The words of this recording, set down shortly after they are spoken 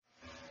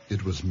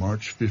It was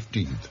March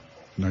 15th,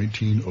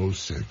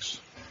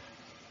 1906.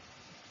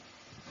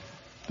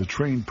 The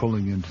train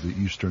pulling into the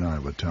eastern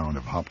Iowa town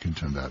of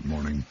Hopkinton that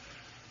morning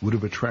would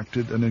have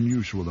attracted an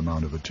unusual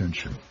amount of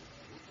attention.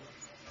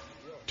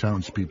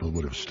 Townspeople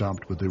would have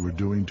stopped what they were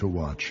doing to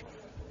watch.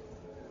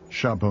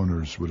 Shop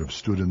owners would have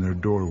stood in their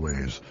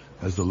doorways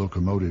as the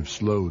locomotive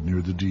slowed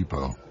near the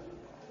depot.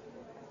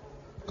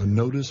 A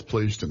notice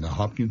placed in the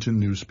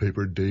Hopkinton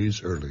newspaper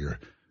days earlier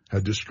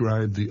had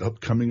described the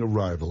upcoming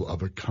arrival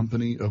of a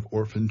company of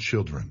orphan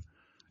children.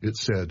 It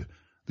said,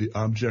 "The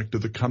object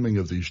of the coming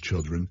of these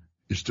children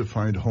is to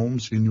find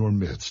homes in your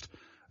midst,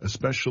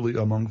 especially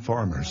among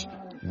farmers,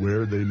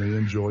 where they may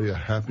enjoy a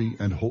happy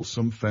and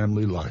wholesome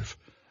family life,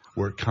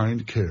 where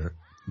kind care,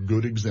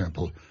 good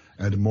example,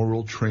 and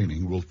moral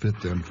training will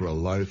fit them for a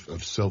life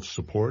of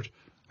self-support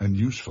and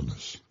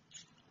usefulness."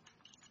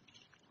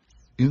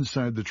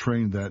 Inside the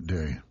train that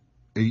day,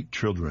 8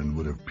 children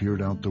would have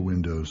peered out the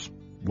windows,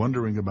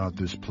 wondering about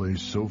this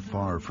place so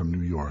far from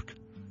New York.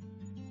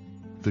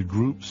 The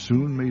group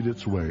soon made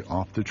its way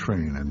off the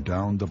train and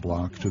down the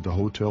block to the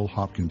Hotel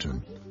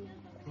Hopkinton.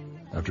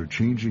 After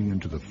changing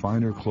into the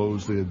finer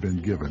clothes they had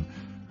been given,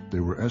 they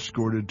were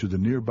escorted to the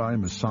nearby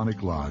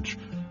Masonic Lodge,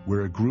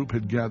 where a group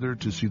had gathered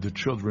to see the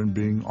children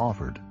being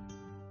offered.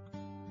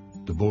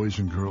 The boys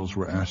and girls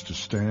were asked to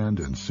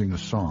stand and sing a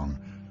song,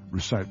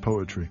 recite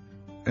poetry,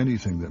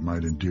 anything that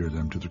might endear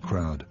them to the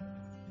crowd.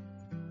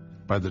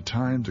 By the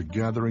time the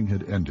gathering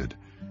had ended,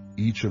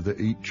 each of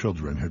the 8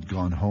 children had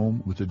gone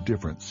home with a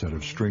different set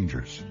of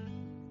strangers.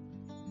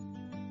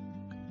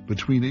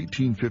 Between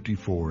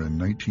 1854 and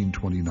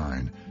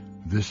 1929,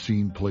 this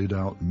scene played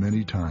out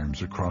many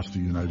times across the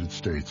United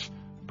States,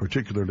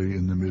 particularly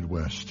in the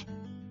Midwest.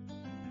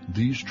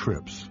 These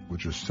trips,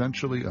 which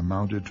essentially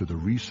amounted to the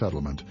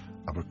resettlement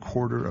of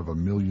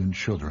 250,000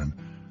 children,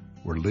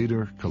 were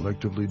later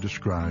collectively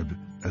described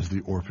as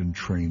the orphan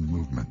train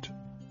movement.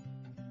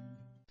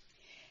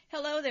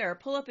 Hello there.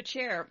 Pull up a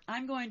chair.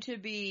 I'm going to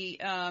be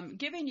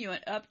giving you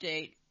an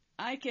update.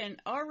 I can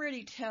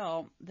already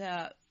tell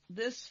that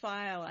this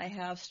file I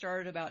have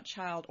started about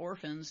child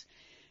orphans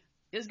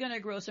is going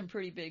to grow some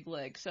pretty big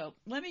legs. So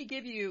let me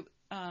give you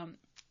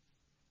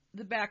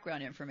the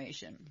background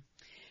information.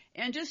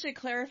 And just to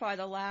clarify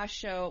the last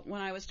show,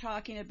 when I was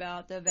talking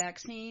about the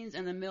vaccines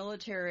and the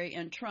military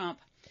and Trump,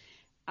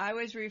 I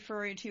was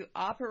referring to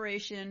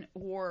Operation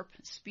Warp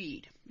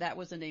Speed. That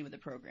was the name of the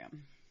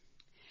program.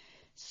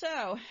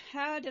 So,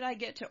 how did I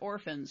get to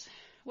orphans?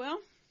 Well,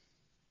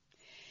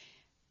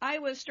 I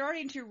was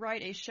starting to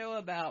write a show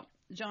about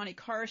Johnny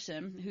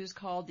Carson, who's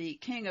called the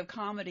king of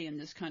comedy in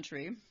this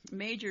country,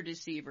 major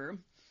deceiver,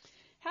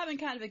 having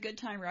kind of a good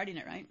time writing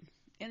it, right?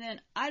 And then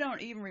I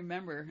don't even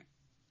remember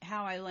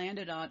how I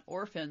landed on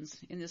orphans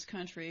in this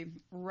country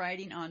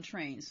riding on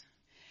trains.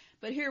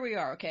 But here we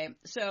are, okay?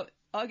 So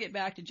I'll get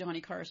back to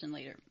Johnny Carson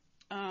later.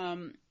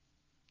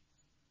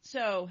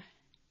 So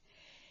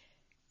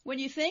when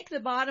you think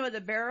the bottom of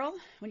the barrel,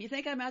 when you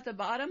think I'm at the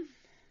bottom,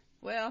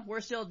 well,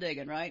 we're still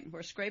digging, right?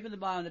 We're scraping the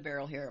bottom of the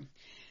barrel here.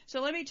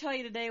 So let me tell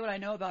you today what I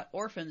know about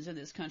orphans in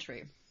this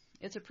country.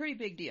 It's a pretty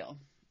big deal.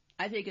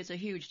 I think it's a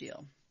huge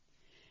deal.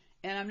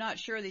 And I'm not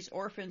sure these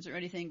orphans are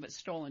anything but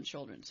stolen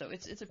children. So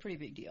it's a pretty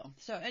big deal.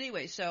 So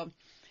anyway, so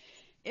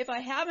if I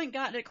haven't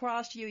gotten it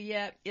across to you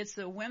yet, it's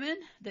the women,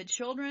 the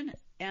children,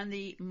 and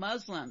the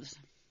Muslims.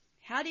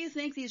 How do you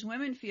think these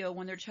women feel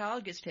when their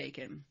child gets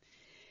taken?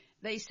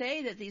 They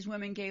say that these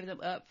women gave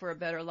them up for a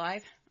better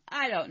life.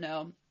 I don't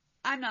know.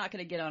 I'm not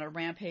going to get on a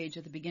rampage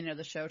at the beginning of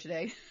the show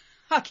today.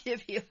 I'll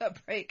give you a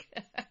break.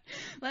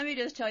 Let me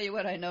just tell you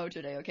what I know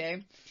today,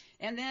 okay?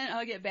 And then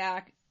I'll get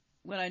back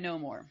when I know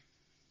more.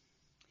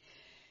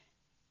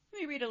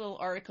 Let me read a little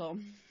article.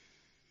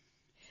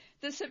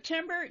 The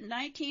September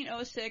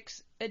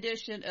 1906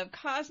 edition of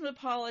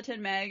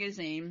Cosmopolitan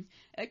magazine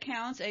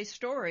accounts a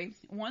story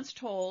once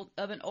told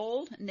of an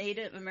old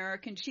Native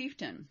American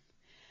chieftain.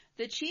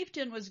 The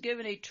chieftain was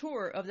given a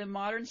tour of the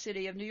modern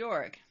city of New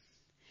York.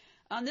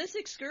 On this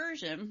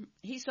excursion,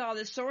 he saw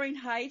the soaring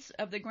heights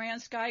of the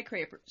grand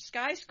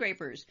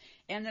skyscrapers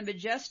and the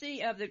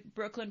majesty of the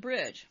Brooklyn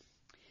Bridge.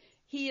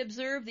 He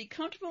observed the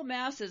comfortable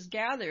masses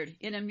gathered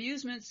in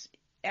amusements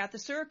at the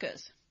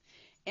circus,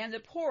 and the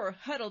poor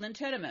huddled in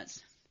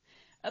tenements.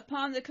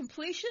 Upon the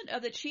completion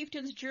of the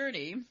chieftain's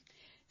journey,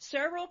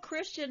 several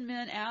Christian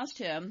men asked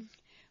him,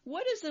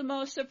 "What is the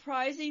most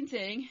surprising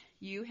thing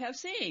you have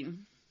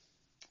seen?"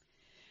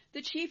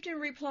 The chieftain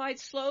replied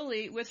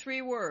slowly with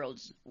three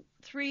words,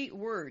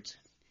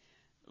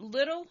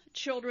 "Little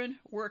children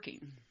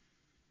working."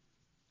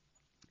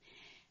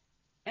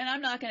 And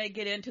I'm not going to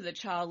get into the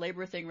child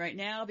labor thing right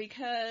now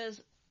because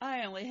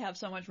I only have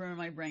so much room in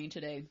my brain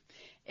today.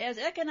 As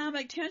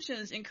economic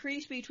tensions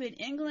increased between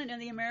England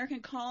and the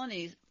American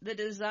colonies, the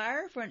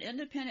desire for an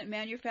independent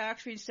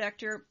manufacturing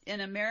sector in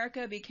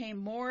America became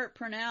more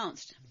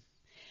pronounced,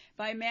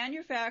 by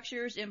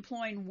manufacturers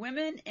employing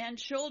women and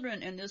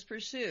children in this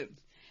pursuit.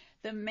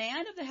 The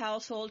man of the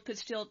household could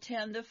still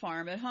tend the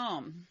farm at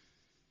home.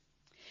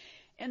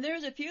 And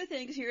there's a few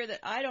things here that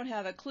I don't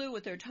have a clue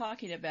what they're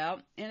talking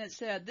about. And it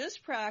said this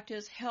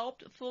practice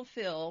helped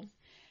fulfill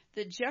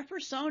the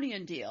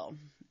Jeffersonian deal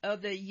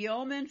of the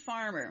yeoman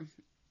farmer.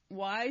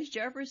 Why is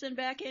Jefferson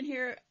back in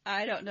here?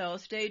 I don't know.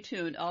 Stay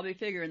tuned. I'll be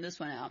figuring this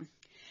one out.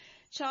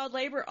 Child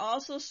labor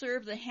also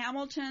served the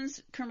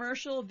Hamilton's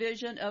commercial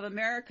vision of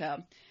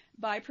America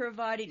by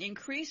providing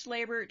increased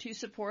labor to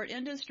support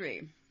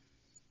industry.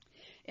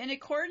 In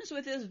accordance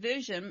with this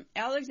vision,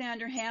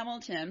 Alexander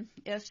Hamilton,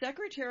 as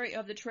Secretary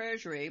of the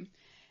Treasury,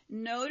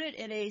 noted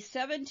in a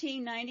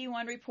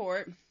 1791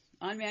 report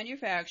on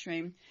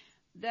manufacturing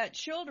that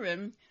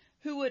children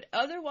who would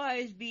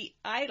otherwise be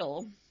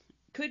idle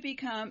could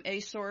become a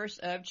source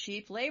of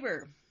cheap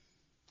labor.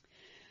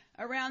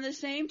 Around the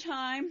same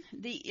time,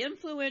 the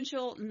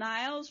influential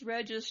Niles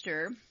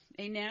Register,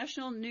 a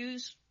national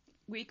news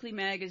weekly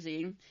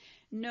magazine,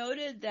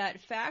 noted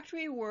that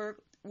factory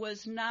work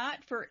was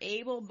not for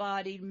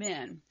able-bodied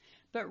men,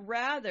 but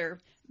rather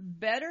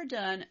better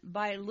done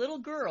by little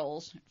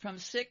girls from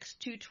 6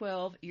 to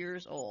 12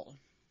 years old.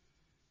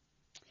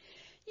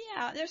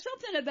 Yeah, there's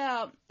something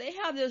about, they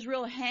have this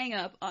real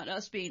hang-up on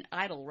us being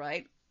idle,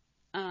 right?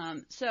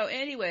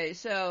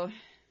 So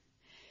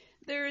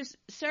there's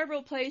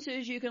several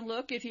places you can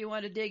look if you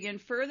want to dig in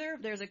further.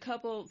 There's a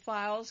couple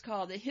files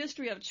called The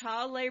History of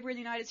Child Labor in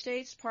the United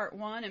States, Part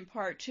 1 and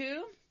Part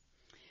 2.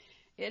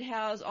 It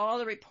has all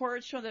the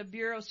reports from the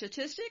Bureau of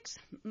Statistics.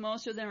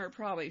 Most of them are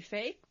probably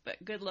fake,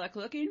 but good luck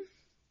looking.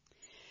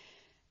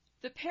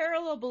 The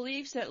parallel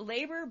beliefs that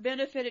labor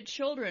benefited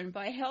children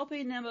by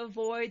helping them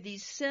avoid the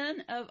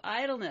sin of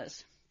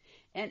idleness,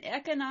 and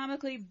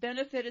economically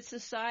benefited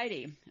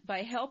society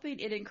by helping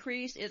it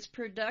increase its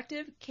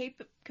productive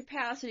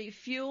capacity,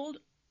 fueled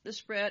the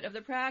spread of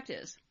the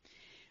practice.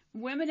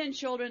 Women and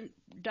children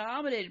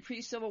dominated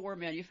pre-Civil War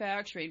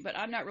manufacturing, but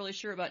I'm not really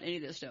sure about any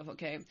of this stuff,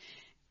 okay?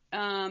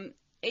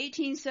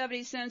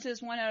 1870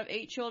 census, 1 out of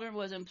 8 children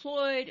was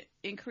employed,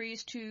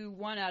 increased to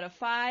 1 out of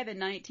 5 in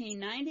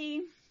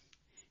 1990.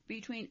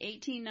 Between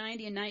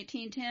 1890 and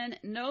 1910,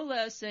 no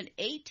less than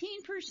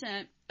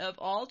 18% of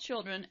all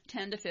children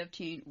 10 to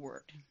 15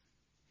 worked.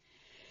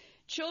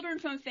 Children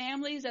from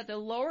families at the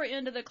lower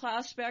end of the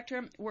class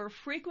spectrum were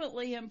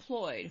frequently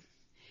employed,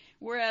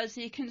 whereas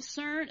the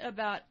concern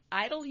about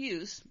idle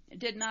use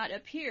did not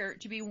appear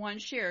to be one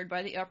shared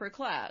by the upper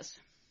class.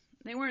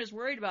 They weren't as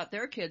worried about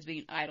their kids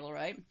being idle,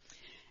 right?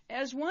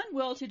 As one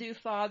well-to-do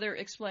father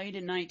explained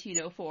in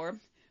 1904,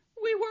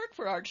 "We work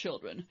for our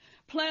children,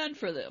 plan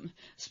for them,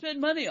 spend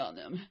money on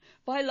them,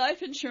 buy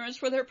life insurance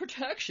for their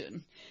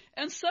protection,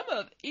 and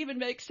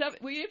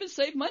we even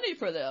save money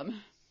for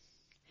them."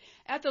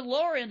 At the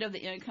lower end of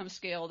the income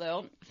scale,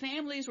 though,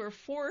 families were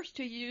forced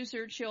to use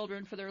their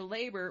children for their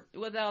labor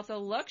without the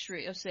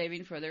luxury of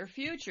saving for their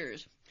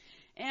futures.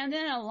 And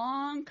then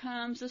along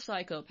comes the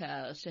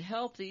psychopaths to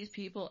help these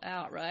people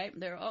out, right?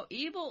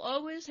 Evil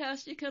always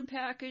has to come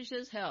packaged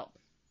as help.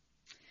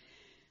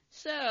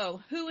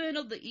 So, who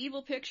ended the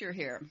evil picture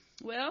here?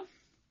 Well,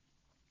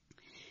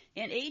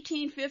 in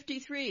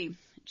 1853,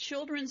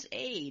 Children's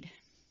Aid,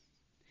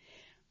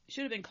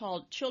 should have been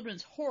called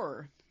Children's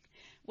Horror,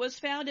 was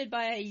founded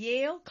by a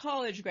Yale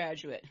College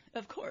graduate.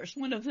 Of course,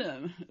 one of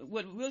them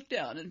would look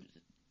down and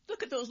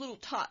look at those little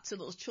tots of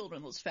those children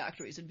in those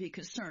factories and be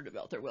concerned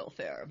about their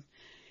welfare.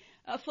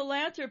 A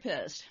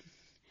philanthropist,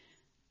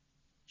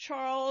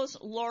 Charles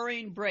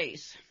Loring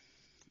Brace,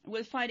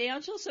 with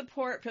financial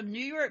support from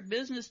New York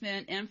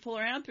businessmen and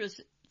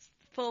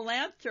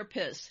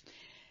philanthropists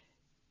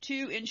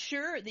to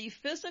ensure the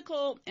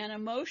physical and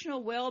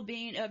emotional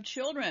well-being of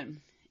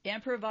children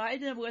and provide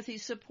them with the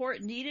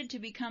support needed to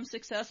become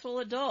successful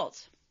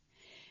adults.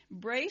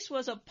 Brace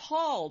was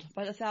appalled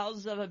by the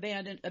thousands of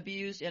abandoned,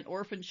 abused, and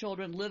orphaned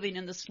children living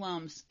in the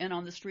slums and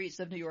on the streets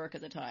of New York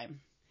at the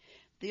time.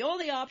 The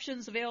only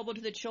options available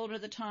to the children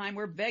at the time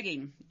were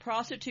begging,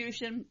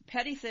 prostitution,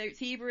 petty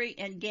thievery,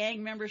 and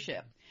gang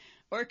membership,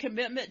 or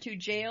commitment to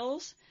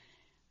jails,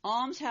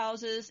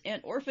 almshouses,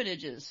 and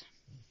orphanages.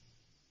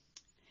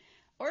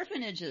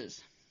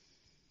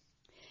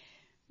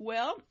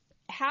 Well,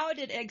 how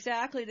did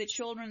exactly the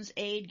Children's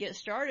Aid get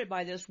started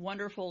by this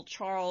wonderful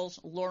Charles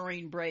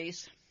Loring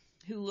Brace,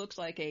 who looks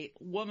like a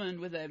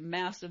woman with a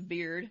massive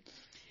beard?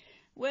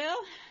 Well,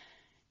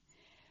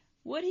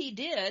 what he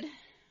did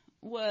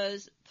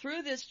was,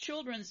 through this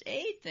Children's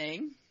Aid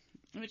thing,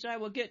 which I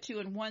will get to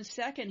in 1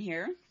 second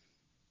here,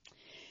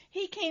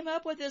 he came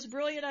up with this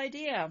brilliant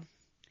idea.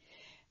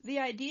 The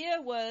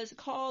idea was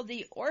called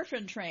the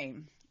Orphan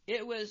Train.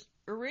 It was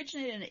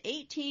originated in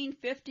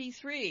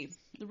 1853.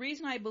 The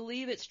reason I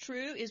believe it's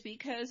true is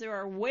because there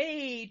are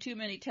way too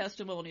many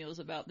testimonials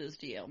about this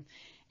deal.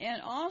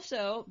 And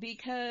also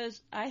because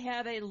I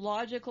have a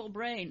logical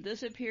brain.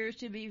 This appears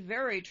to be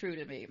very true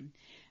to me.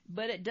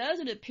 But it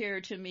doesn't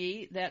appear to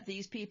me that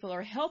these people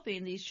are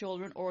helping these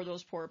children or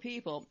those poor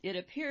people. It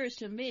appears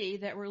to me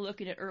that we're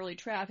looking at early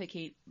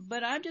trafficking.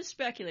 But I'm just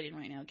speculating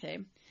right now, okay?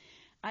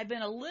 I've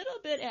been a little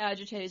bit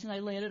agitated and I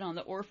landed on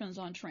the orphans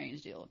on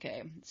trains deal,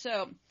 okay?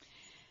 So,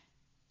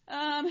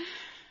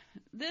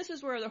 this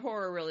is where the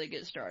horror really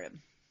gets started.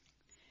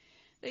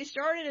 They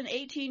started in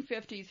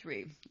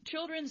 1853.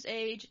 Children's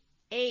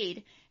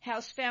Aid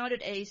has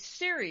founded a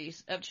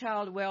series of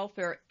child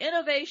welfare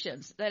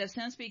innovations that have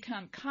since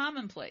become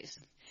commonplace.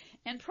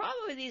 And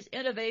probably these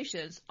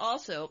innovations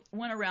also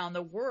went around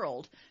the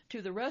world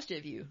to the rest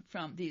of you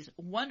from these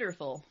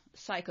wonderful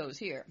psychos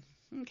here.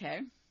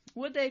 Okay.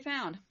 What they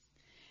found?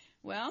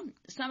 Well,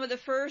 some of the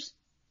first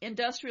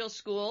industrial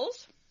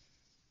schools.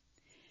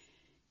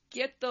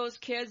 Get those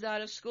kids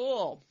out of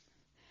school.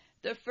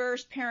 The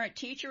first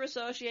parent-teacher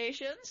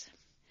associations.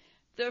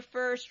 The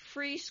first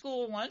free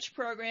school lunch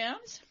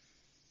programs.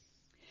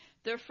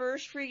 The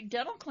first free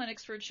dental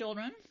clinics for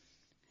children.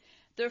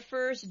 The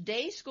first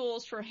day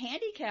schools for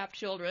handicapped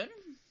children.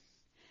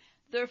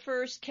 The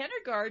first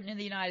kindergarten in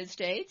the United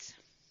States.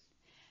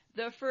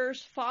 The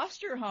first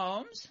foster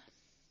homes.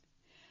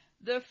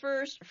 The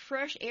first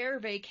fresh air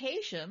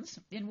vacations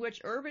in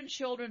which urban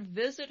children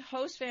visit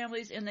host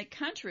families in the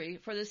country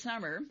for the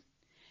summer.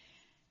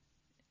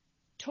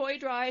 Toy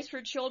drives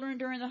for children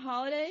during the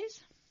holidays.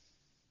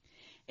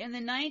 In the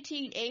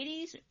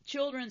 1980s,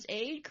 Children's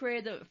Aid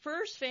created the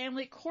first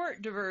family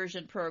court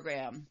diversion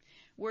program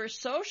where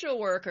social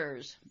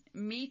workers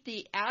meet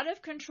the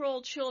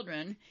out-of-control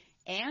children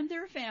and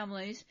their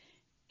families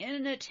in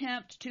an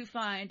attempt to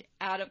find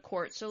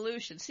out-of-court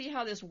solutions. See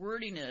how this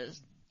wording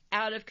is.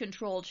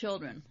 Out-of-control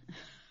children.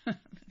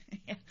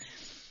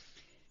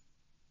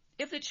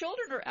 If the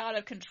children are out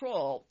of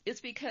control, it's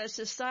because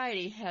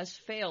society has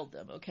failed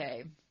them,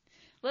 okay?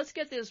 Let's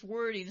get this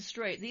wording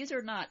straight. These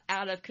are not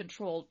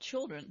out-of-control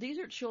children. These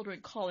are children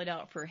calling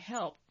out for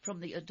help from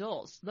the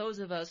adults, those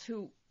of us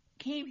who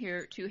came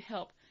here to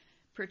help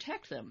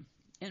protect them.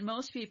 And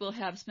most people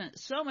have spent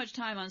so much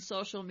time on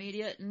social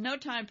media, no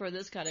time for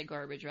this kind of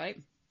garbage,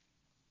 right?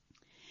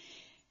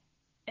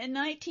 In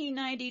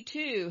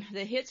 1992,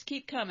 the hits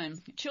keep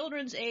coming.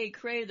 Children's Aid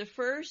created the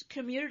first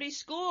community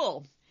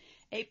school,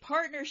 a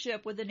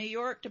partnership with the New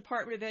York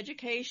Department of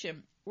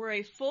Education, where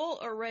a full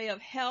array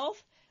of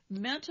health,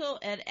 mental,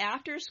 and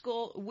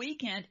after-school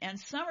weekend and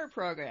summer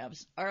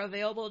programs are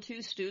available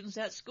to students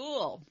at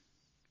school.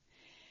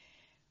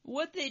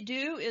 What they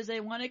do is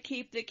they want to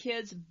keep the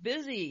kids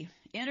busy,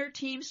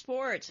 inter-team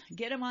sports,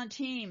 get them on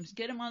teams,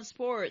 get them on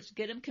sports,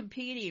 get them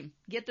competing,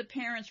 get the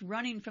parents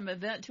running from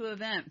event to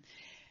event.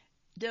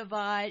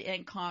 Divide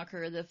and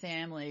conquer the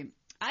family.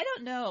 I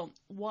don't know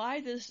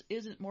why this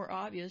isn't more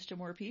obvious to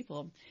more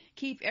people.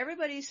 Keep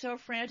everybody so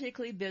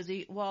frantically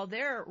busy while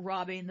they're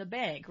robbing the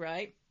bank,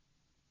 right?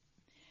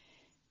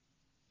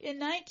 In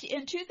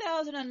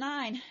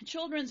 2009,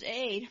 Children's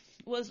Aid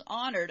was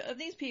honored.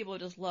 These people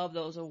just love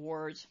those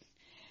awards.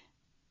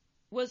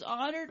 Was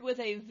honored with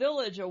a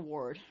Village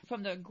Award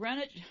from the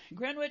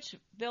Greenwich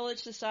Village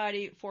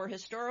Society for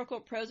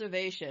Historical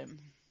Preservation.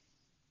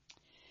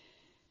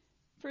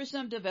 For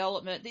some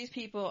development, these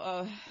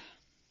people,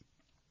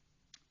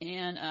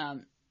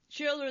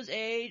 Children's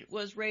Aid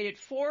was rated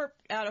 4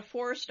 out of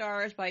 4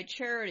 stars by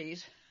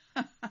charities.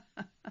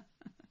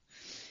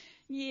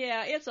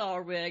 Yeah, it's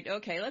all rigged.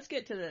 Okay, let's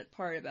get to the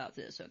part about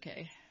this,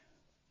 okay?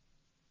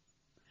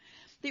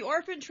 The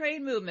Orphan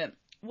Trade Movement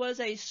was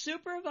a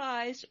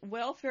supervised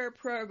welfare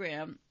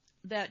program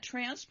that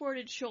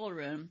transported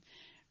children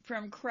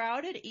from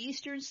crowded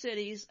eastern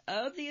cities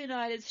of the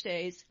United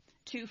States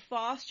to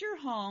foster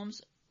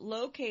homes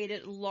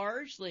located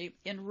largely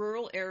in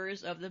rural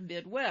areas of the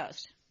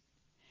Midwest.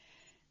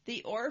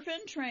 The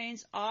orphan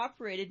trains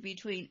operated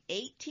between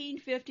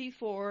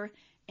 1854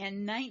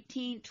 and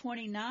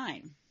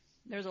 1929.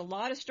 There's a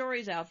lot of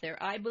stories out there.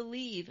 I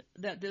believe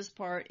that this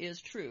part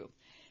is true.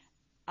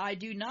 I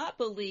do not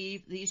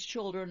believe these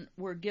children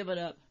were given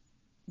up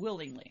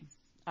willingly.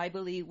 I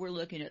believe we're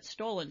looking at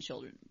stolen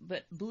children,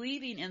 but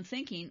believing and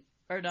thinking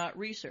are not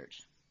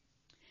research.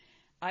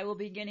 I will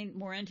be getting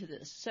more into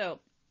this.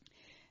 So,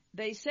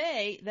 they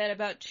say that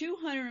about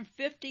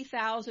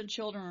 250,000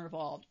 children were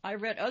involved. I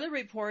read other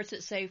reports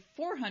that say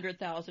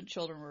 400,000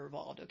 children were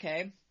involved,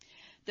 okay?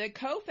 The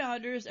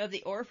co-founders of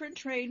the orphan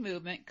trade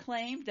movement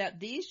claimed that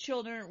these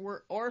children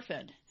were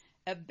orphaned,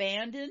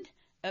 abandoned,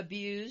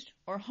 abused,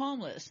 or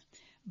homeless.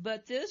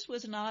 But this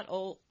was not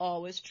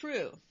always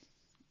true.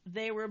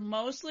 They were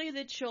mostly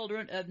the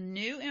children of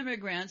new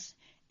immigrants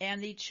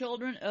and the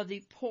children of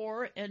the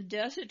poor and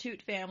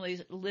destitute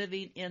families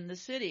living in the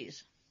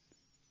cities.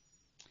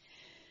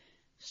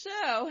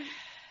 So,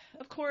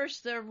 of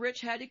course, the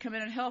rich had to come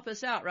in and help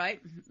us out, right?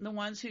 The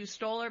ones who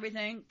stole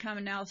everything come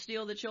and now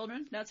steal the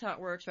children. That's how it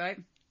works, right?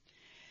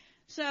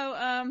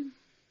 So,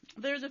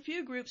 there's a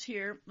few groups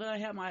here that I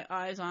have my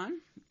eyes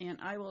on, and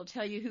I will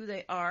tell you who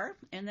they are,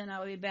 and then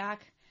I'll be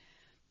back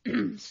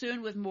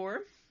soon with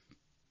more.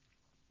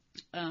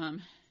 I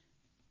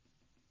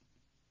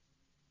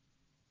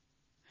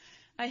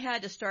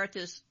had to start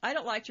this. I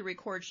don't like to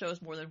record shows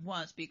more than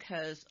once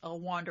because I'll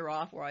wander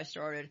off where I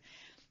started.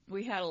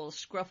 We had a little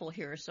scruffle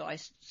here, so I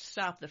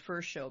stopped the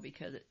first show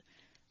because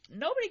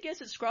nobody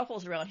gets its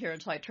scruffles around here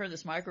until I turn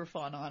this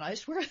microphone on. I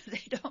swear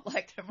they don't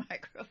like their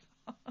microphone.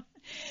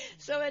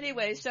 So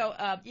anyway,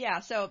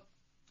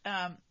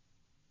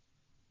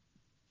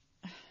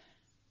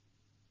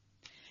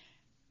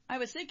 I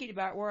was thinking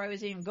about where I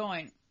was even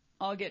going.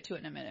 I'll get to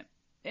it in a minute.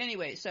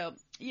 Anyway, so,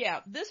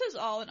 yeah, this is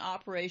all an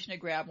operation to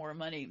grab more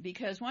money,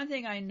 because one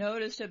thing I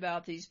noticed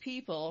about these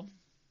people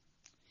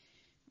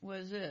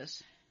was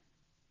this.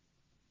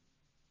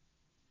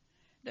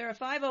 They're a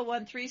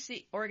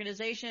 501(c)(3)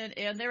 organization,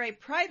 and they're a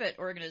private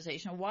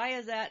organization. Why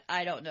is that?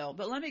 I don't know.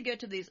 But let me get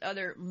to these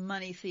other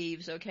money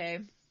thieves, okay?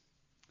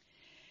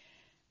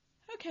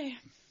 Okay.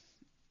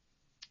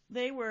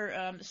 They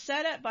were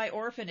set up by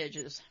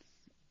orphanages,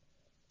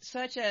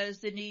 such as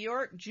the New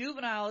York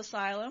Juvenile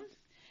Asylum,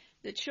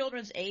 the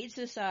Children's Aid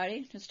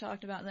Society, just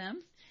talked about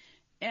them,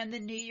 and the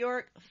New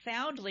York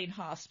Foundling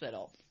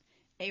Hospital,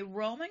 a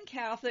Roman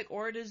Catholic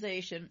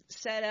organization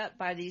set up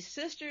by the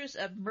Sisters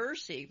of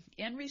Mercy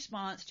in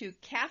response to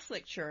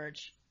Catholic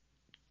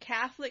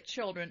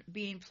children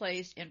being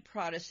placed in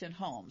Protestant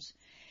homes.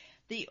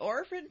 The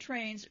orphan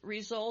trains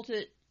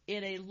resulted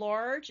in a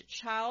large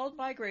child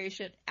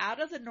migration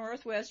out of the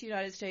Northwest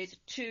United States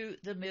to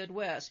the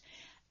Midwest.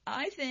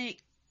 I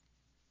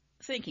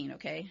thinking,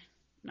 okay,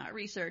 not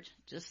research,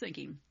 just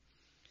thinking.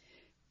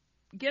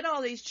 Get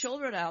all these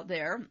children out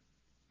there.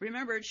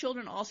 Remember,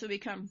 children also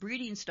become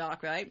breeding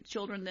stock, right?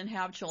 Children then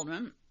have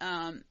children.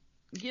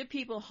 Give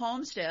people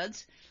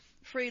homesteads,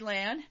 free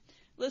land.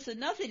 Listen,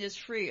 nothing is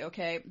free,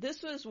 okay?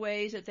 This was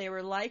ways that they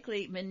were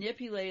likely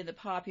manipulating the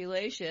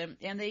population,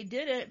 and they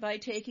did it by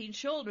taking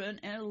children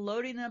and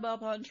loading them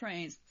up on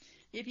trains.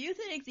 If you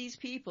think these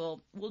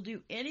people will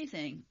do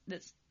anything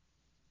that's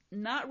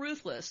not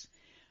ruthless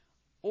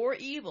or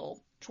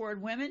evil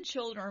toward women,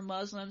 children, or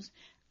Muslims,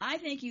 I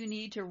think you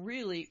need to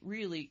really,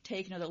 really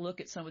take another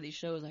look at some of these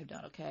shows I've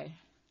done, okay?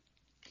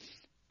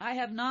 I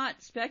have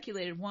not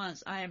speculated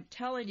once. I am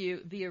telling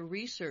you via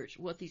research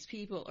what these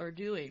people are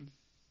doing.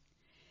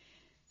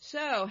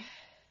 So,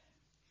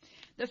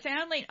 the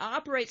Foundling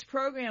operates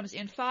programs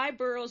in 5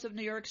 boroughs of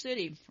New York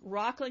City,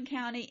 Rockland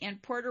County,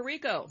 and Puerto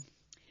Rico.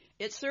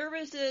 Its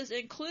services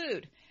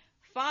include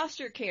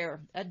foster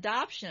care,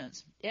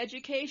 adoptions,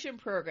 education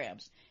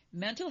programs,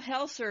 mental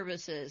health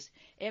services,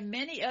 and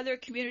many other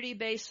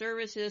community-based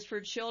services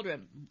for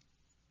children.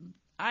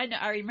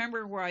 I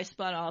remember where I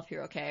spun off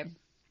here, okay?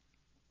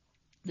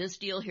 This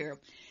deal here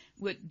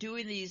with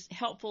doing these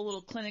helpful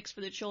little clinics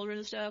for the children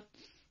and stuff.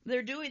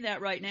 They're doing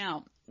that right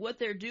now. What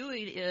they're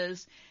doing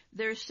is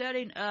they're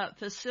setting up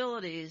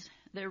facilities.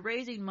 They're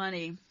raising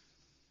money.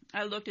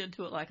 I looked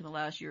into it like in the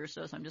last year or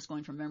so I'm just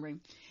going from memory.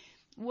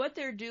 What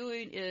they're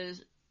doing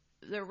is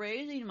they're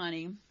raising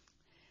money,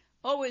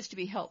 always to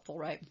be helpful,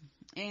 right?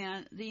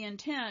 And the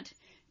intent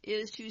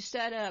is to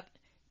set up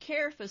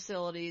care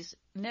facilities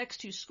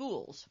next to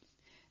schools.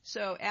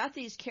 So at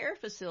these care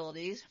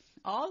facilities,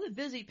 all the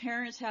busy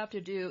parents have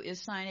to do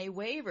is sign a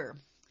waiver.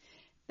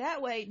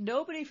 That way,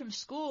 nobody from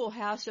school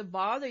has to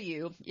bother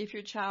you if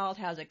your child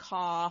has a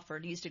cough or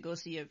needs to go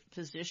see a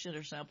physician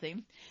or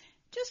something.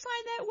 Just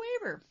sign that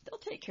waiver. They'll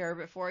take care of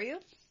it for you.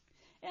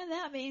 And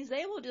that means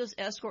they will just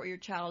escort your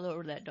child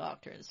over to that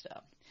doctor and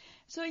stuff.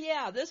 So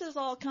yeah, this is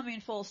all coming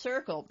full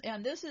circle.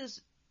 And this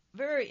is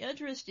very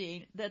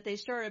interesting that they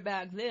started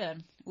back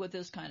then with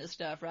this kind of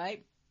stuff,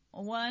 right?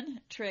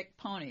 One-trick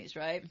ponies,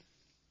 right?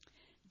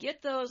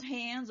 Get those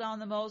hands on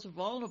the most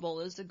vulnerable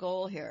is the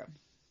goal here.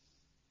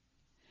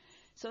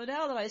 So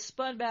now that I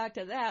spun back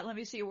to that, let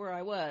me see where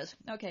I was.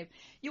 Okay,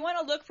 you want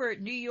to look for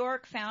New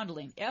York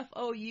Foundling,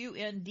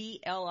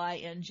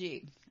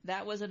 Foundling.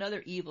 That was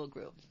another evil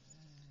group.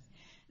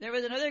 There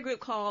was another group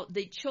called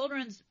the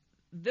Children's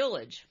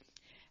Village.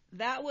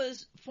 That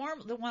was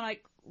the one I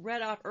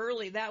read off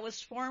early. That was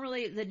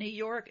formerly the New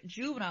York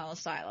Juvenile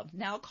Asylum,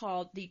 now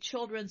called the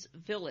Children's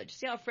Village.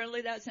 See how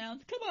friendly that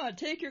sounds? Come on,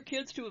 take your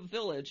kids to a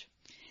village.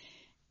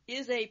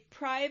 Is a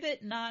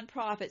private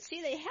nonprofit.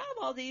 See, they have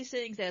all these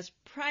things as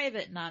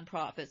private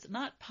nonprofits,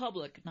 not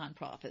public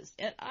nonprofits.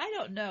 And I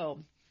don't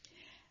know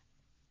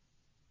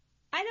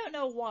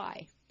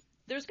why.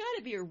 There's got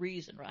to be a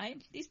reason,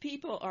 right? These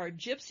people are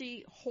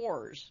gypsy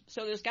whores.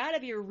 So there's got to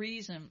be a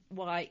reason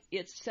why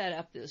it's set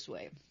up this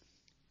way.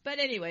 But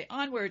anyway,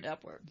 onward and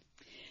upward.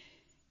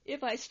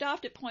 If I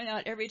stopped to point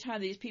out every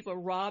time these people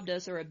robbed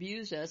us or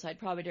abused us, I'd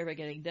probably never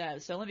get it done.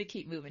 So let me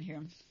keep moving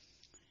here.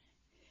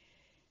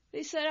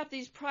 They set up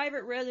these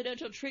private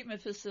residential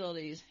treatment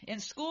facilities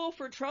and school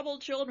for troubled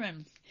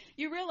children.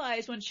 You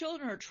realize when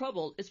children are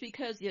troubled, it's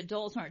because the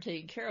adults aren't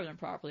taking care of them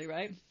properly,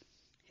 right?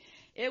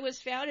 It was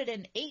founded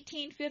in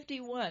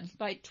 1851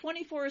 by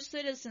 24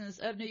 citizens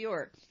of New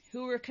York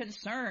who were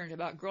concerned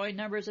about growing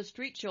numbers of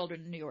street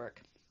children in New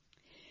York.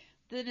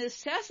 The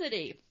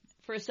necessity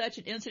for such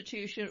an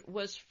institution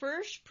was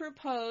first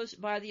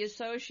proposed by the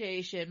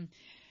Association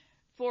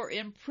for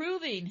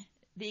Improving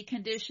the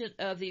Condition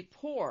of the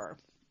Poor,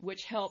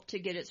 which helped to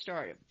get it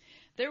started.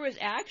 There was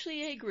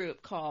actually a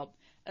group called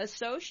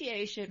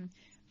Association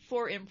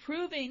for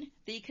Improving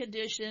the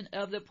Condition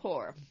of the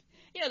Poor.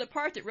 You know, the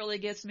part that really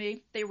gets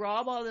me, they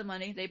rob all the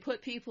money, they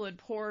put people in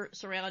poor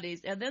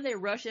surroundings, and then they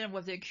rush in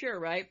with a cure,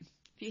 right?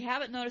 If you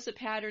haven't noticed the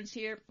patterns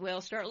here,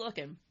 well, start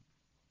looking.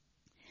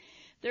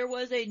 There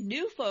was a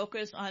new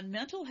focus on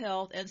mental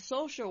health and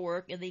social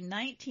work in the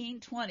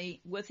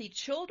 1920s with the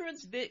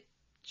Children's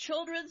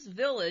Children's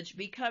Village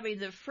becoming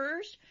the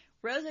first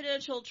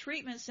residential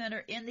treatment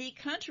center in the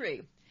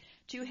country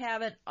to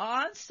have an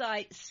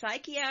on-site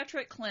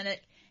psychiatric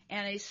clinic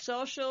and a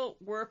social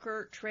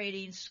worker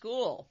training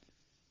school.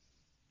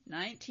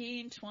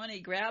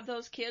 1920, grab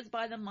those kids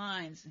by the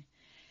minds.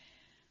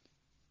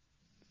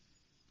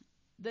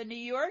 The New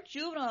York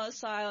Juvenile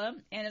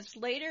Asylum and its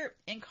later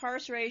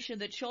incarceration,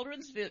 the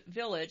Children's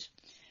Village,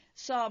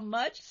 saw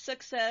much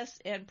success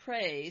and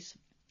praise,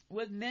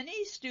 with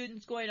many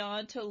students going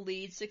on to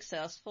lead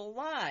successful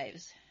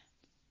lives.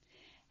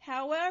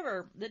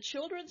 However, the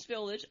Children's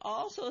Village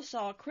also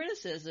saw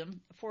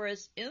criticism for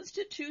its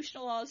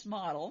institutionalized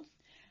model,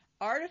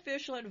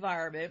 artificial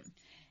environment,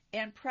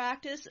 and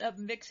practice of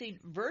mixing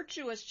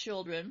virtuous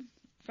children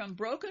from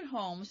broken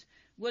homes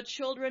with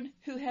children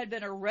who had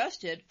been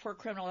arrested for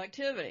criminal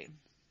activity.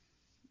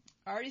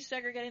 Already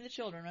segregating the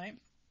children, right?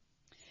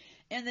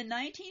 In the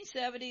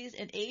 1970s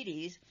and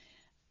 80s,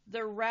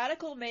 the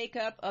radical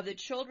makeup of the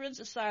Children's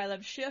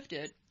Asylum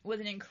shifted with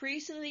an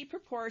increasing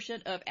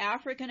proportion of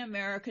African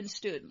American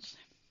students.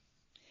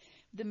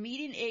 The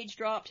median age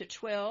dropped to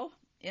 12,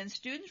 and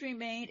students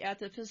remained at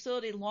the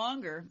facility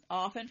longer,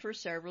 often for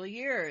several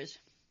years.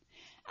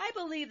 I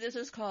believe this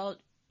is called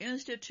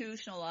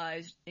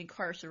institutionalized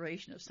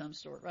incarceration of some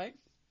sort, right?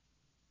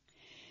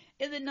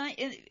 In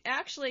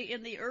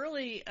the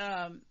early,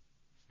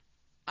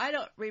 I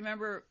don't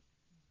remember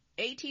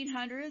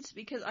 1800s,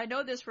 because I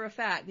know this for a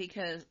fact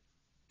because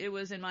it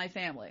was in my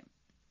family.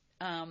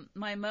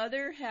 My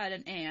mother had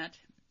an aunt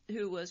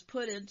who was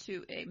put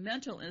into a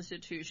mental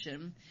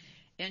institution,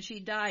 and she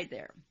died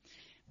there.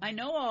 I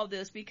know all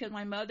this because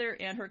my mother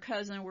and her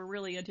cousin were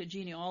really into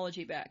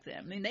genealogy back then.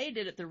 I mean, they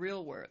did it the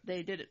real work.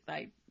 They did it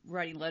by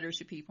writing letters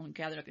to people and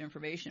gathering up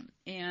information.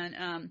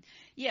 And,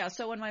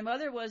 so when my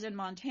mother was in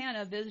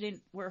Montana visiting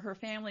where her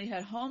family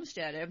had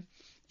homesteaded,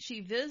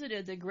 she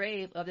visited the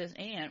grave of this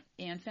aunt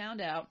and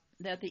found out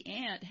that the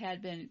aunt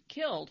had been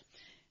killed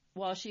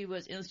while she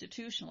was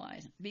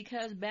institutionalized.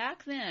 Because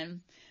back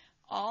then,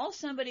 all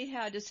somebody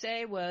had to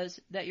say was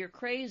that you're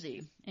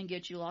crazy and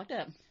get you locked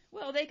up.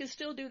 Well, they could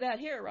still do that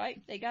here,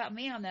 right? They got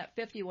me on that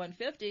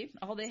 5150.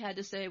 All they had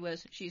to say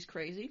was, she's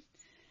crazy.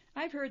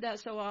 I've heard that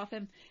so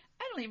often.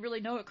 I don't even really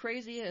know what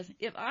crazy is.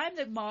 If I'm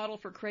the model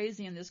for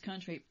crazy in this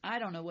country, I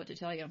don't know what to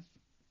tell you.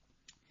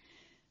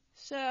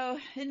 So,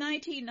 in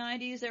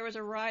 1990s, there was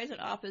a rise in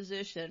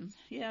opposition.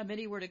 Yeah,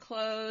 many were to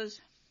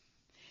close.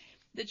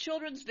 The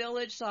Children's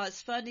Village saw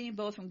its funding,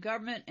 both from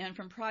government and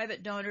from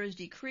private donors,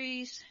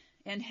 decrease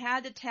and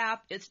had to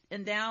tap its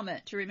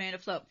endowment to remain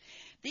afloat.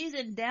 These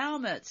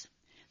endowments,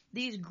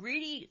 these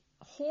greedy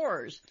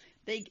whores,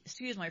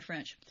 excuse my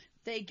French,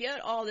 they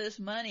get all this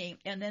money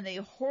and then they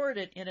hoard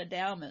it in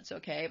endowments,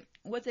 okay?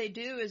 What they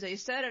do is they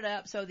set it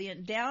up so the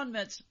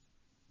endowments,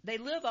 they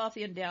live off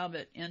the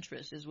endowment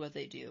interest is what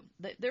they do.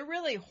 They're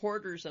really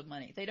hoarders of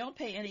money. They don't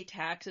pay any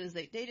taxes.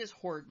 They just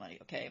hoard money,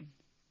 okay?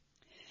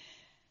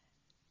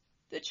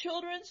 The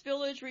Children's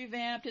Village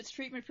revamped its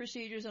treatment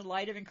procedures in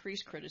light of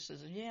increased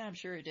criticism. Yeah, I'm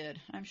sure it did.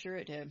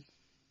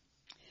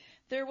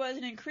 There was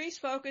an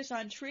increased focus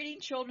on treating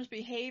children's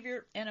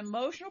behavior and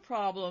emotional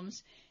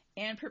problems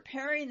and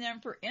preparing them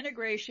for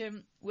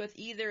integration with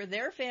either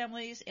their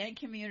families and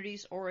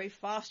communities or a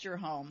foster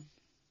home.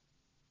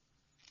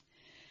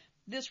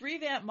 This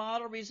revamped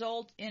model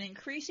resulted in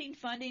increasing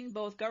funding,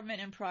 both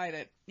government and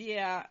private.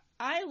 Yeah,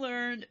 I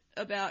learned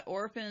about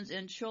orphans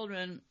and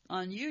children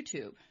on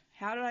YouTube.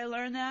 How did I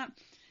learn that?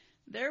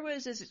 There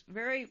was this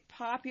very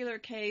popular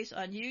case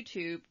on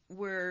YouTube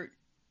where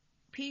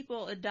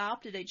people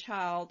adopted a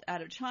child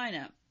out of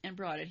China and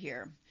brought it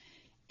here.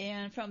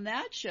 And from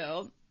that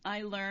show,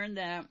 I learned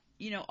that,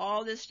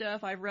 all this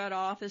stuff I've read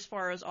off as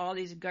far as all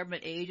these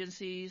government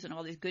agencies and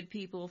all these good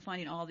people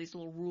finding all these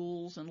little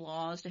rules and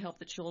laws to help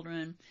the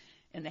children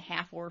and the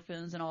half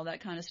orphans and all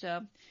that kind of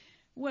stuff.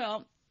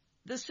 Well,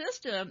 the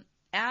system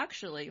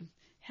actually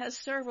has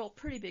several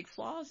pretty big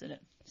flaws in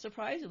it.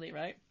 Surprisingly,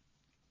 right?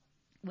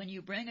 When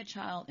you bring a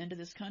child into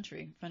this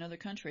country, from another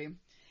country,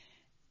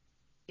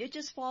 it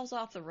just falls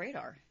off the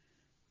radar.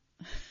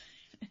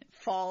 It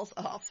falls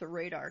off the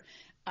radar.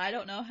 I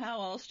don't know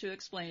how else to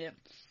explain it,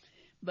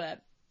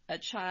 but a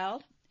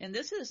child, and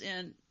this is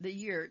in the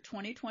year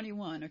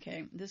 2021,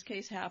 okay? This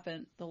case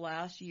happened the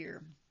last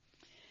year.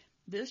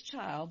 This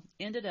child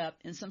ended up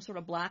in some sort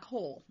of black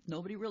hole.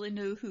 Nobody really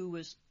knew who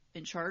was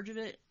in charge of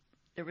it.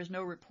 There was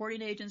no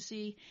reporting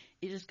agency.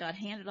 It just got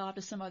handed off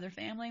to some other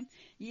family.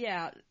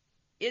 Yeah,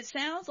 it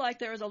sounds like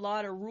there's a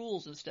lot of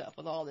rules and stuff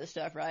with all this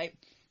stuff, right?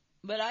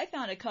 But I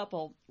found a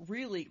couple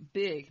really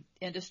big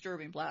and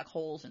disturbing black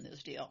holes in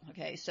this deal.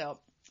 Okay, so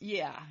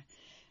yeah,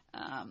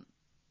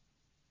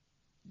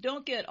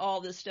 don't get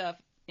all this stuff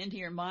into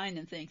your mind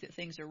and think that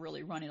things are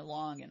really running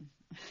along and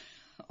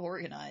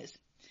organized.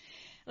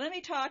 Let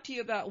me talk to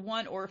you about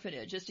one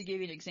orphanage, just to give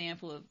you an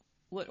example of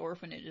what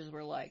orphanages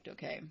were like,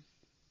 okay?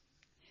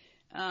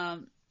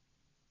 And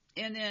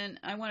then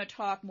I want to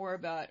talk more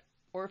about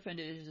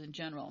orphanages in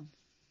general.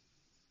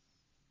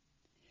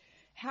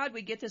 how did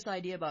we get this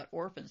idea about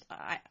orphans?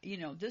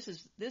 This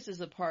is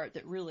the part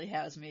that really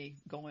has me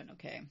going,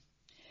 okay.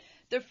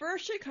 The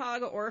first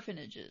Chicago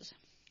orphanages,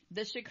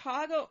 the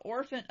Chicago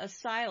Orphan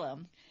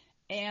Asylum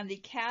and the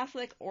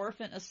Catholic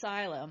Orphan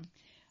Asylum,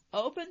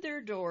 opened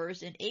their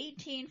doors in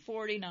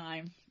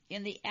 1849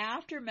 in the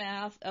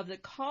aftermath of the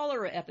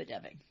cholera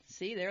epidemic.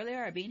 See, there they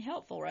are, being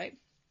helpful, right?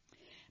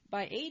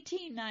 By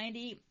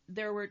 1890,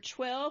 there were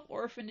 12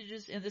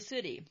 orphanages in the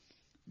city.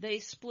 They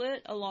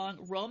split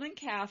along Roman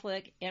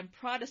Catholic and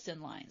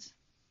Protestant lines.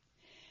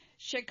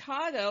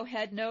 Chicago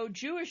had no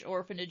Jewish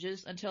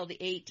orphanages until the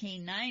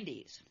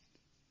 1890s.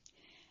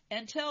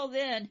 Until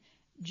then,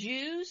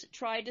 Jews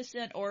tried to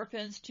send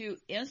orphans to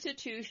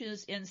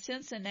institutions in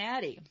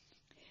Cincinnati,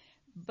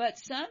 but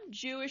some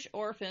Jewish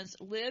orphans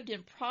lived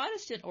in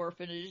Protestant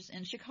orphanages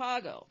in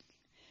Chicago.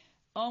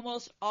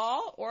 Almost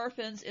all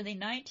orphans in the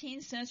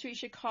 19th century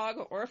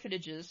Chicago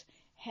orphanages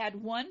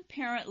had one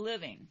parent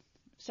living.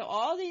 So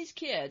all these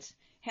kids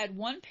had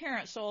one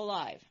parent still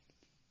alive.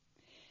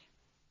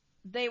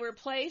 They were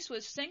placed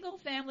with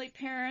single-family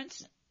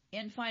parents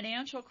in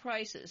financial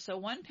crisis. So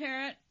one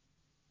parent,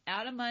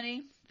 out of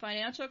money,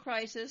 financial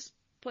crisis,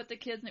 put the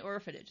kids in the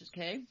orphanage,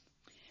 okay?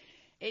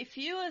 A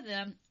few of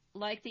them,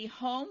 like the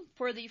Home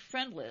for the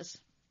Friendless,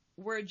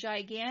 were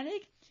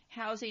gigantic,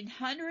 housing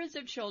hundreds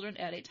of children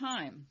at a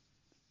time.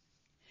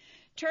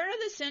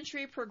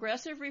 Turn-of-the-century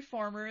progressive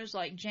reformers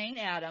like Jane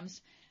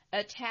Addams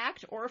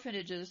attacked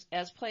orphanages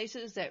as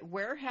places that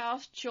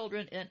warehoused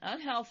children in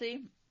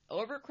unhealthy,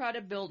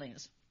 overcrowded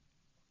buildings.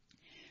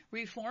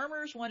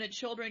 Reformers wanted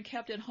children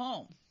kept at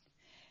home.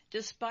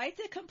 Despite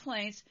the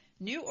complaints,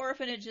 new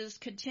orphanages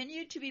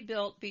continued to be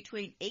built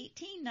between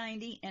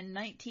 1890 and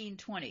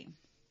 1920.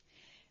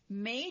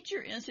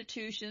 Major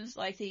institutions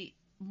like the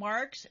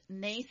Marks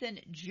Nathan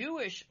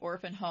Jewish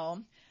Orphan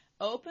Home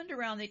opened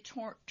around the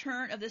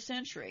turn of the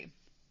century.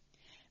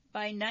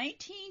 By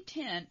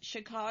 1910,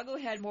 Chicago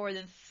had more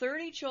than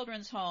 30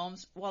 children's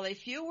homes, while a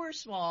few were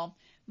small.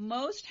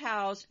 Most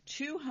housed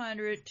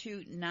 200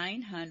 to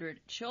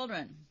 900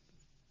 children.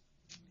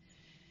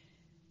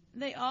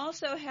 They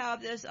also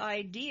have this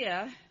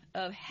idea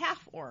of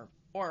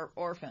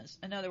orphans.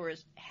 In other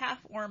words,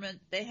 half-orphan.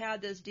 They had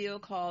this deal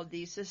called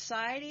the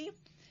Society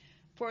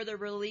for the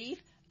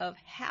Relief of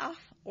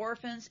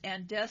Half-Orphans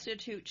and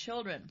Destitute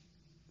Children.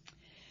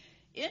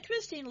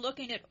 Interesting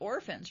looking at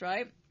orphans,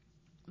 right?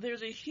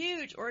 There's a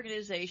huge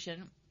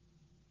organization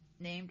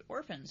named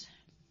Orphans.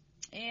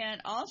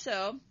 And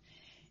also,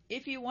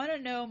 if you want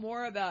to know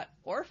more about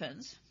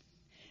orphans,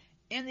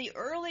 in the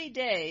early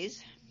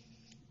days,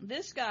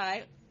 this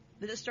guy,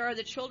 the star of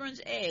the Children's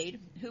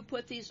Aid, who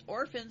put these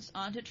orphans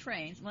onto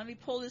trains. Let me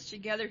pull this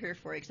together here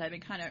for you because I've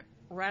been kind of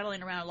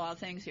rattling around a lot of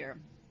things here.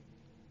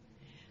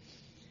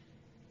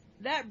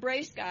 That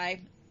Brace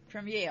guy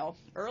from Yale,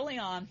 early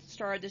on,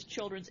 started this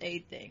Children's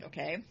Aid thing,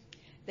 okay?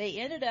 They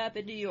ended up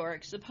in New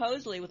York,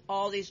 supposedly, with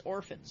all these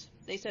orphans.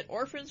 They said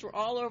orphans were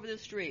all over the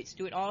streets,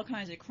 doing all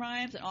kinds of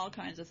crimes and all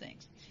kinds of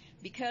things.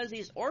 Because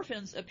these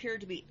orphans appeared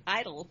to be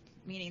idle,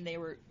 meaning they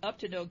were up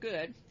to no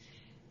good,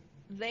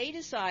 they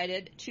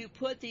decided to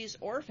put these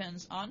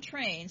orphans on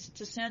trains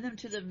to send them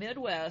to the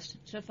Midwest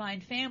to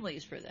find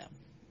families for them,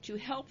 to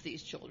help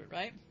these children,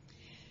 right?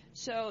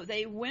 So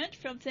they went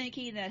from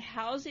thinking that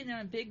housing them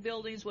in big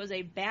buildings was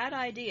a bad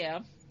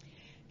idea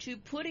to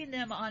putting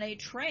them on a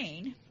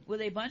train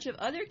with a bunch of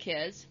other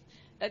kids,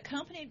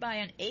 accompanied by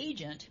an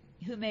agent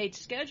who made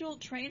scheduled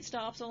train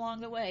stops along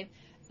the way.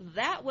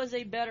 That was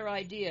a better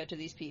idea to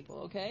these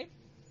people, okay?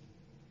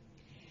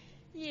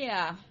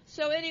 Yeah.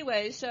 So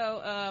anyway,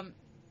 the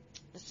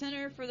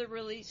Center for the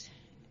Release,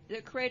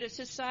 they created a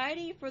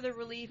Society for the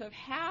Relief of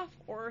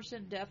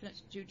Half-Orphan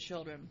Destitute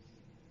Children.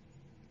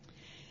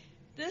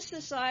 This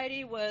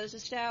society was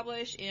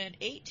established in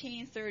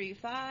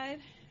 1835.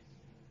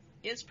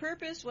 Its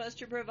purpose was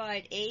to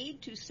provide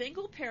aid to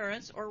single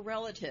parents or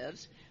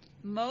relatives,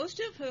 most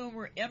of whom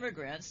were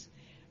immigrants,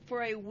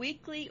 for a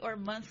weekly or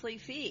monthly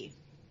fee.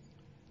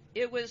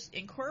 It was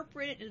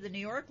incorporated into the New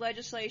York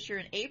legislature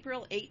in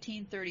April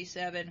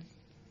 1837.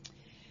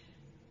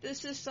 The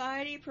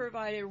society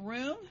provided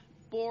room,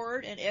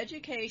 board, and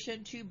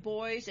education to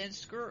boys and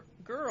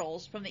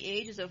girls from the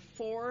ages of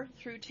 4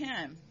 through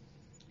 10.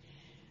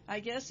 I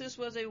guess this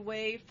was a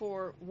way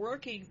for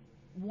working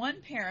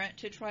one parent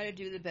to try to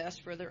do the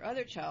best for their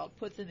other child,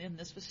 put them in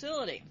this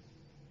facility.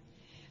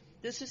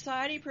 The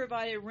society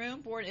provided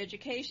room, board, and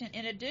education.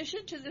 In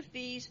addition to the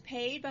fees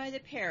paid by the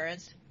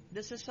parents,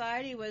 the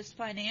society was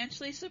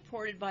financially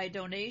supported by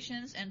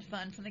donations and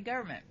funds from the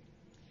government.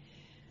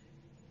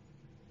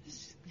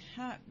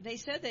 They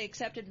said they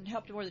accepted and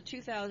helped more than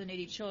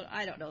 2,080 children.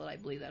 I don't know that I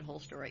believe that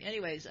whole story.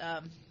 Anyways,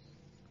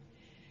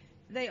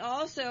 they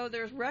also,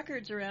 there's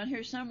records around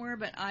here somewhere,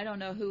 but I don't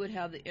know who would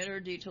have the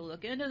energy to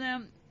look into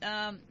them.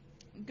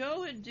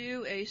 Go and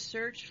do a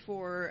search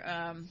for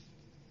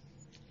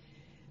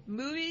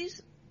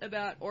movies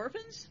about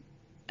orphans.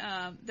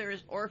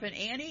 There's Orphan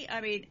Annie.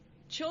 I mean,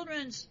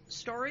 children's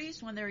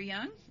stories when they're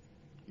young.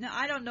 Now,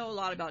 I don't know a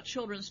lot about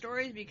children's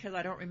stories because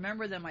I don't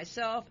remember them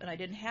myself, and I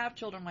didn't have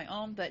children of my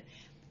own, but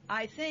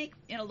I think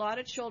in a lot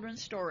of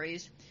children's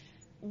stories,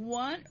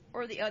 one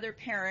or the other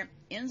parent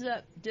ends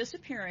up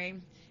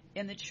disappearing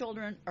and the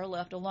children are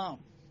left alone.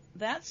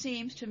 That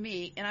seems to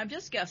me, and I'm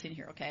just guessing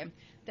here, okay,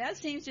 that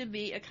seems to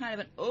be a kind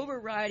of an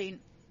overriding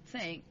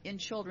thing in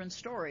children's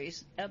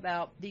stories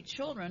about the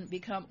children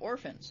become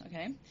orphans,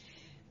 okay?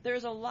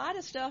 There's a lot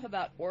of stuff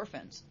about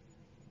orphans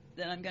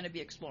that I'm going to be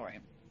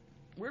exploring.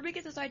 Where do we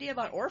get this idea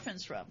about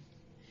orphans from?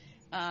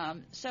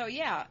 So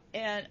yeah,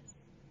 and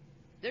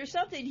there's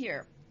something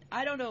here.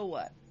 I don't know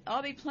what.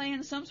 I'll be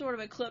playing some sort of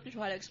a clip to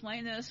try to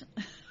explain this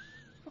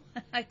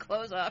when I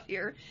close off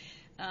here.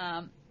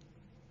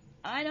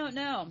 I don't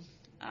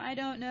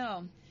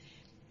know.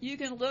 You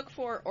can look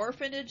for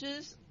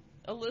orphanages,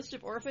 a list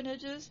of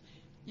orphanages.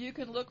 You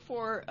can look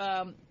for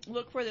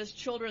this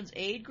children's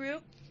aid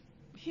group,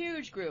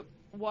 huge group.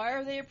 Why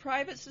are they a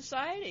private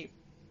society?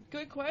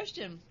 Good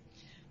question.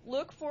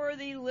 Look for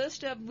the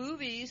list of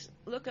movies.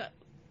 Look at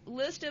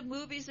list of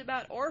movies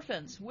about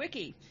orphans.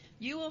 Wiki.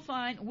 You will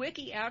find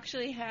Wiki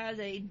actually has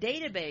a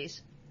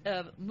database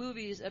of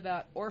movies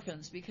about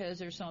orphans because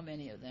there's so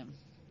many of them.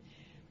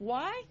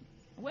 Why?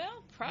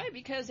 Well, probably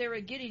because they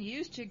were getting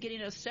used to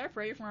getting us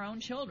separated from our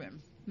own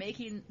children,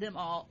 making them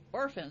all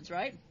orphans,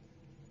 right?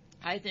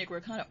 I think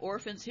we're kind of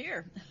orphans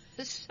here.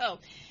 So,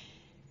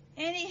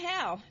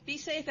 anyhow, be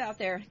safe out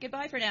there.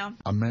 Goodbye for now.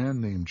 A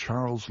man named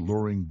Charles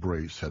Loring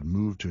Brace had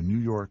moved to New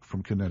York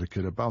from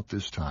Connecticut about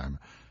this time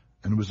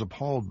and was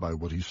appalled by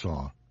what he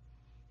saw.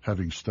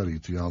 Having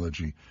studied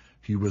theology,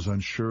 he was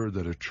unsure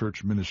that a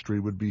church ministry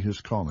would be his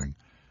calling.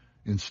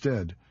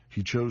 Instead,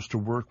 he chose to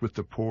work with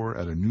the poor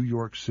at a New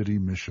York City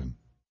mission.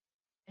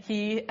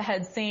 He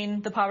had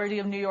seen the poverty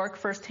of New York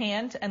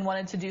firsthand and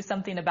wanted to do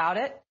something about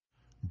it.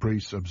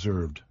 Brace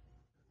observed,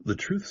 "The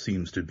truth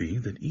seems to be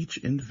that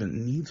each infant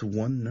needs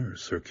one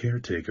nurse or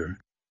caretaker,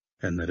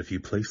 and that if you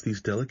place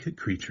these delicate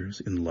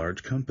creatures in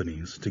large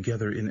companies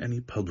together in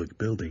any public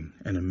building,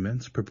 an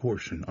immense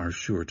proportion are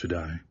sure to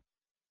die."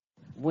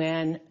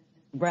 When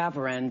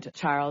Reverend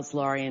Charles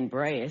Loring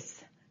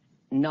Brace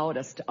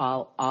noticed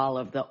all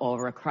of the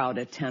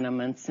overcrowded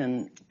tenements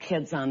and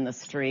kids on the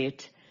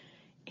street,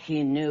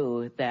 he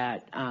knew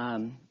that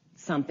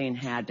something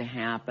had to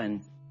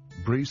happen.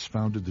 Brace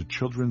founded the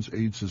Children's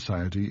Aid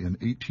Society in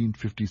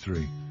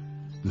 1853.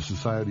 The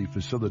society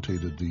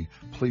facilitated the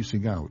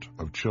placing out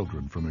of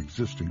children from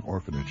existing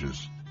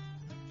orphanages.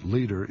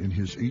 Later, in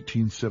his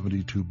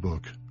 1872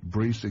 book,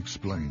 Brace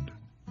explained,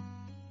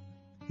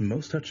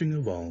 "Most touching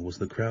of all was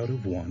the crowd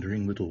of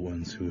wandering little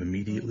ones who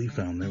immediately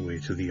found their way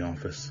to the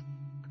office.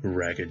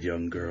 Ragged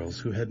young girls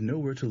who had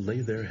nowhere to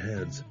lay their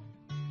heads,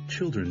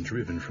 children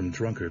driven from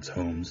drunkards'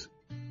 homes,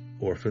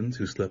 orphans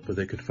who slept where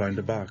they could find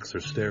a box or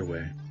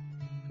stairway,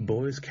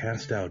 boys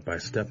cast out by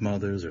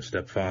stepmothers or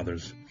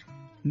stepfathers,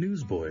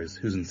 newsboys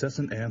whose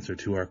incessant answer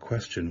to our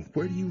question,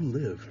 'Where do you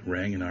live?'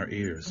 rang in our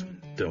ears,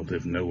 'Don't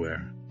live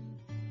nowhere.'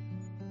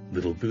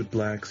 Little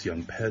bootblacks,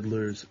 young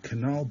peddlers,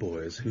 canal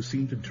boys who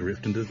seemed to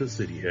drift into the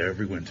city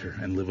every winter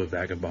and live a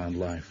vagabond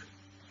life,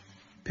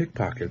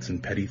 pickpockets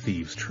and petty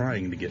thieves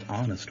trying to get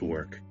honest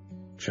work,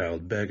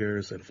 child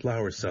beggars and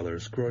flower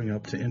sellers growing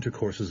up to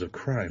intercourses of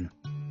crime.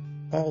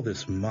 All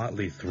this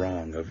motley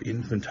throng of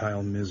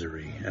infantile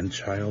misery and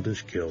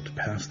childish guilt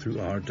passed through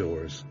our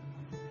doors,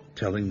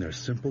 telling their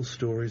simple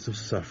stories of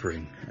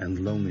suffering and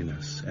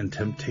loneliness and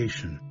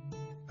temptation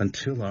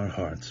until our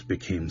hearts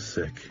became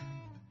sick."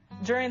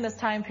 During this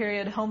time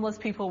period, homeless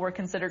people were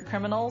considered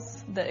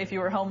criminals, that if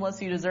you were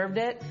homeless, you deserved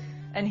it.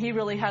 And he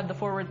really had the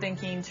forward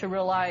thinking to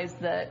realize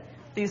that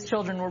these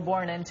children were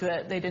born into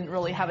it. They didn't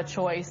really have a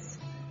choice.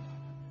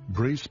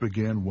 Brace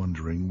began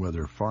wondering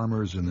whether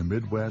farmers in the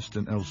Midwest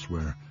and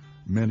elsewhere,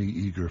 many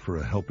eager for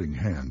a helping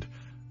hand,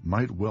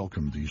 might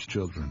welcome these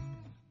children.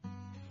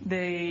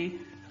 They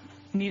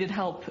needed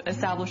help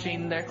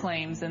establishing their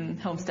claims and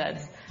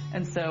homesteads.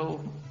 And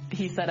so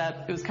he set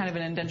up, it was kind of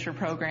an indenture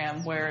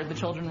program where the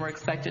children were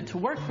expected to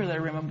work for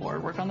their room and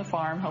board, work on the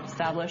farm, help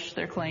establish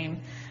their claim.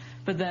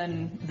 But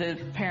then the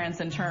parents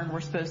in turn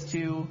were supposed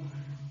to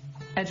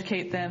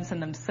educate them,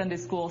 send them to Sunday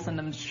school, send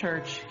them to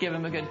church, give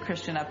them a good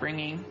Christian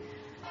upbringing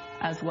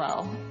as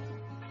well.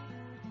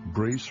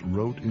 Brace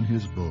wrote in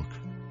his book,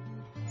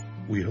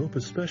 "We hope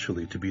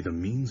especially to be the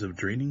means of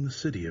draining the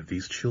city of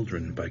these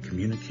children by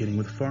communicating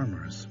with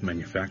farmers,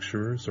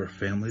 manufacturers, or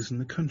families in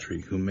the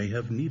country who may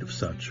have need of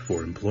such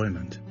for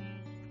employment."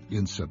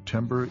 In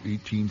September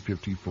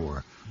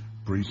 1854,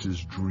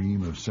 Brace's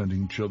dream of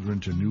sending children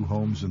to new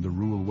homes in the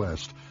rural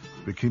West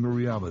became a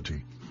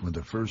reality when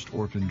the first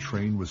orphan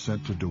train was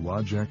sent to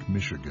Dowagiac,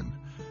 Michigan.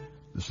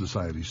 The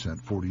society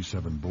sent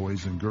 47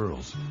 boys and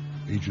girls,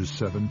 ages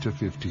 7 to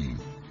 15.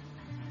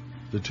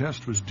 The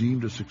test was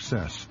deemed a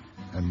success,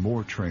 and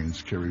more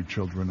trains carried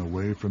children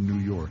away from New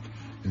York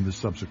in the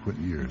subsequent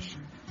years.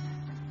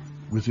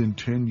 Within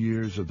 10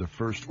 years of the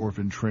first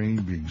orphan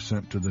train being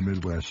sent to the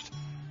Midwest,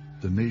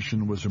 the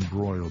nation was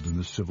embroiled in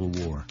the Civil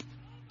War.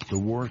 The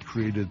war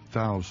created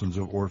thousands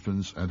of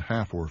orphans and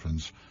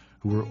half-orphans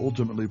who were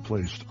ultimately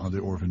placed on the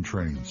orphan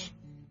trains.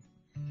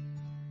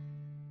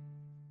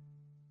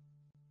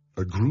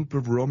 a group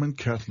of Roman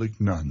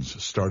Catholic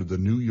nuns started the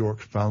New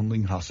York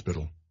Foundling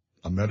Hospital,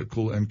 a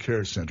medical and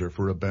care center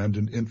for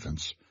abandoned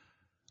infants.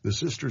 The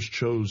sisters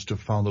chose to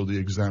follow the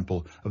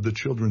example of the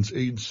Children's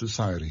Aid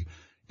Society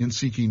in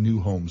seeking new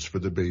homes for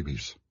the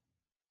babies.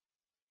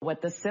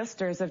 What the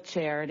Sisters of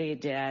Charity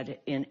did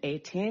in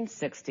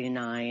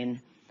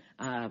 1869,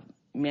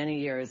 many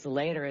years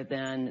later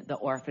than the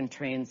orphan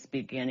train's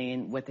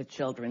beginning with the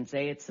Children's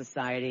Aid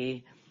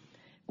Society,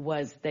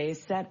 was they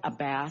set a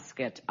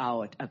basket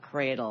out, a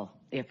cradle,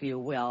 if you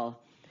will,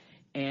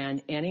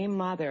 and any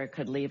mother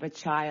could leave a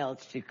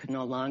child she could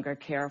no longer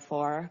care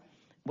for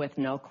with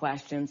no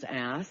questions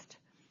asked.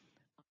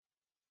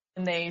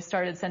 And they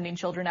started sending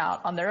children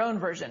out on their own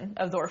version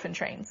of the orphan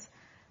trains.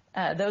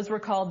 Those were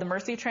called the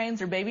mercy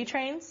trains or baby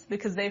trains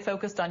because they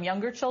focused on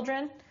younger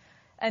children,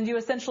 and you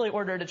essentially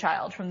ordered a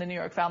child from the New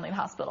York Foundling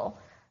Hospital.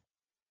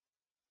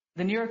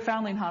 The New York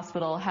Foundling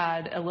Hospital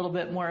had a little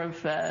bit more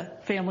of a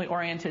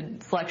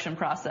family-oriented selection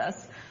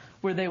process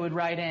where they would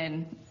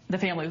the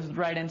families would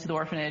write into the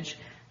orphanage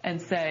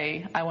and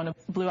say, I want a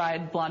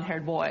blue-eyed,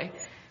 blonde-haired boy.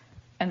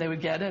 And they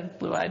would get a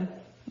blue-eyed,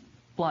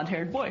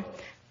 blonde-haired boy.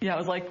 Yeah, it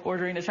was like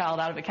ordering a child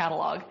out of a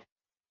catalog.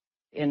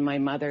 In my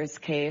mother's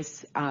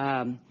case,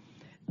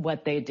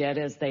 what they did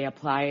is they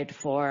applied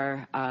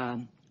for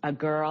a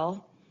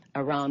girl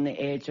around the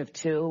age of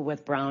 2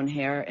 with brown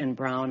hair and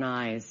brown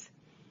eyes.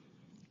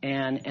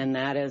 And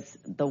that is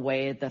the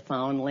way the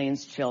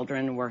foundlings'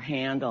 children were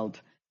handled.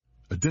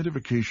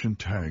 Identification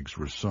tags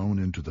were sewn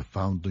into the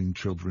foundling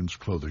children's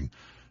clothing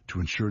to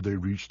ensure they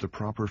reached the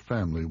proper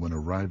family when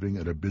arriving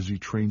at a busy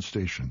train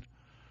station.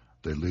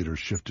 They later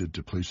shifted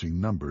to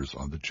placing numbers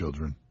on the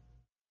children.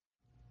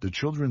 The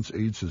Children's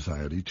Aid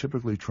Society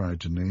typically tried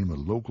to name a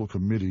local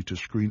committee to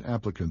screen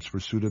applicants for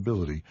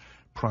suitability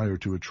prior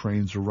to a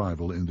train's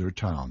arrival in their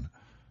town.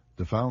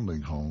 The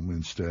foundling home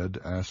instead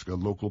asked a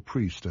local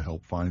priest to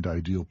help find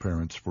ideal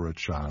parents for a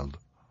child.